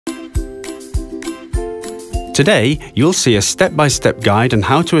Today, you'll see a step-by-step guide on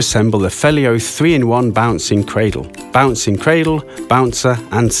how to assemble the FELIO 3-in-1 bouncing cradle, bouncer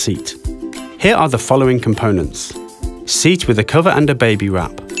and seat. Here are the following components: seat with a cover and a baby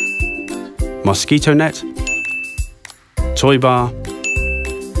wrap, mosquito net, toy bar,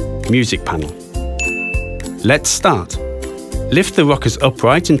 music panel. Let's start. Lift the rockers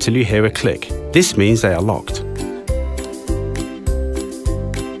upright until you hear a click. This means they are locked.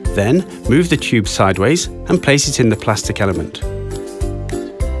 Then, move the tube sideways and place it in the plastic element.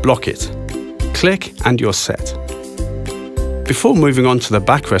 Block it. Click and you're set. Before moving on to the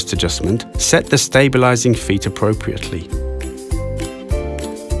backrest adjustment, set the stabilizing feet appropriately.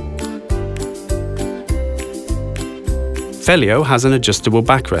 FELIO has an adjustable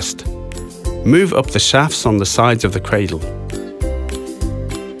backrest. Move up the shafts on the sides of the cradle.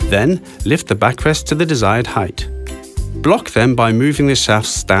 Then, lift the backrest to the desired height. Block them by moving the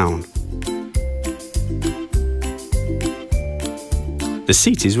shafts down. The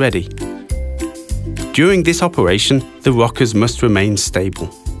seat is ready. During this operation, the rockers must remain stable.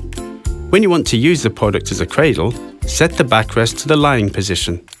 When you want to use the product as a cradle, set the backrest to the lying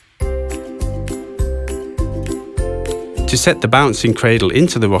position. To set the bouncing cradle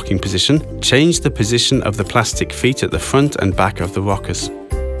into the rocking position, change the position of the plastic feet at the front and back of the rockers.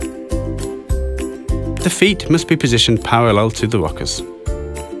 The feet must be positioned parallel to the rockers.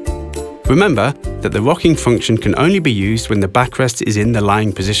 Remember that the rocking function can only be used when the backrest is in the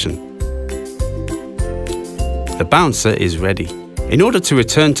lying position. The bouncer is ready. In order to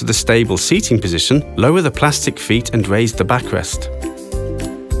return to the stable seating position, lower the plastic feet and raise the backrest.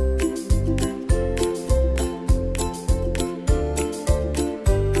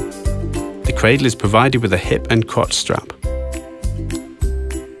 The cradle is provided with a hip and crotch strap.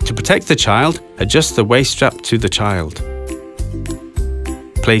 To protect the child, adjust the waist strap to the child.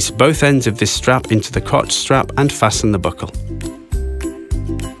 Place both ends of this strap into the crotch strap and fasten the buckle.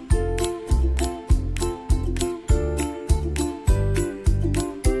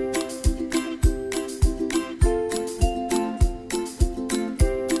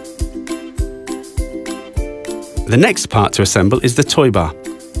 The next part to assemble is the toy bar.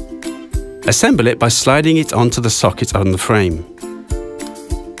 Assemble it by sliding it onto the socket on the frame.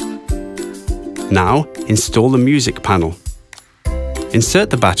 Now, install the music panel. Insert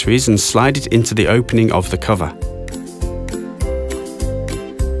the batteries and slide it into the opening of the cover.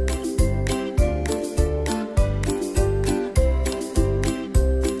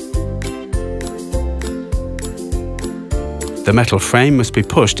 The metal frame must be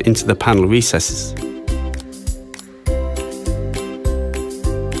pushed into the panel recesses.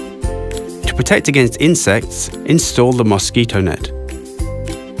 To protect against insects, install the mosquito net.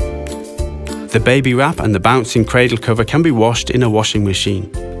 The baby wrap and the bouncing cradle cover can be washed in a washing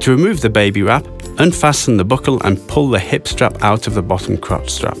machine. To remove the baby wrap, unfasten the buckle and pull the hip strap out of the bottom crotch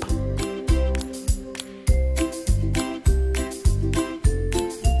strap.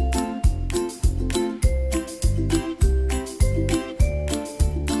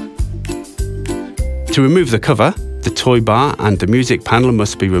 To remove the cover, the toy bar and the music panel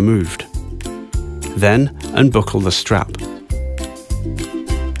must be removed. Then, unbuckle the strap.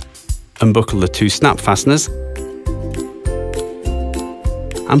 Unbuckle the two snap fasteners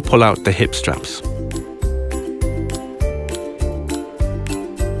and pull out the hip straps.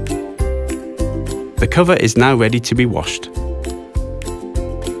 The cover is now ready to be washed.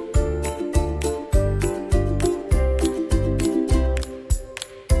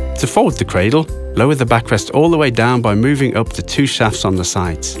 To fold the cradle, lower the backrest all the way down by moving up the two shafts on the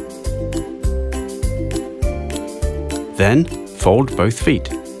sides. Then, fold both feet.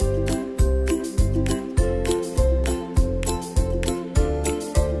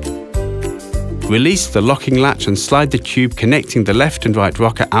 Release the locking latch and slide the tube connecting the left and right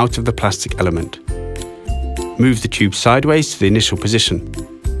rocker out of the plastic element. Move the tube sideways to the initial position.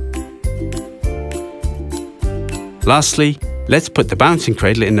 Lastly, let's put the bouncing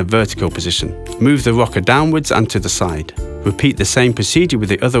cradle in a vertical position. Move the rocker downwards and to the side. Repeat the same procedure with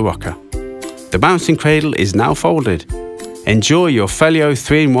the other rocker. The bouncing cradle is now folded. Enjoy your FELIO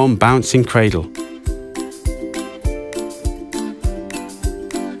 3-in-1 bouncing cradle.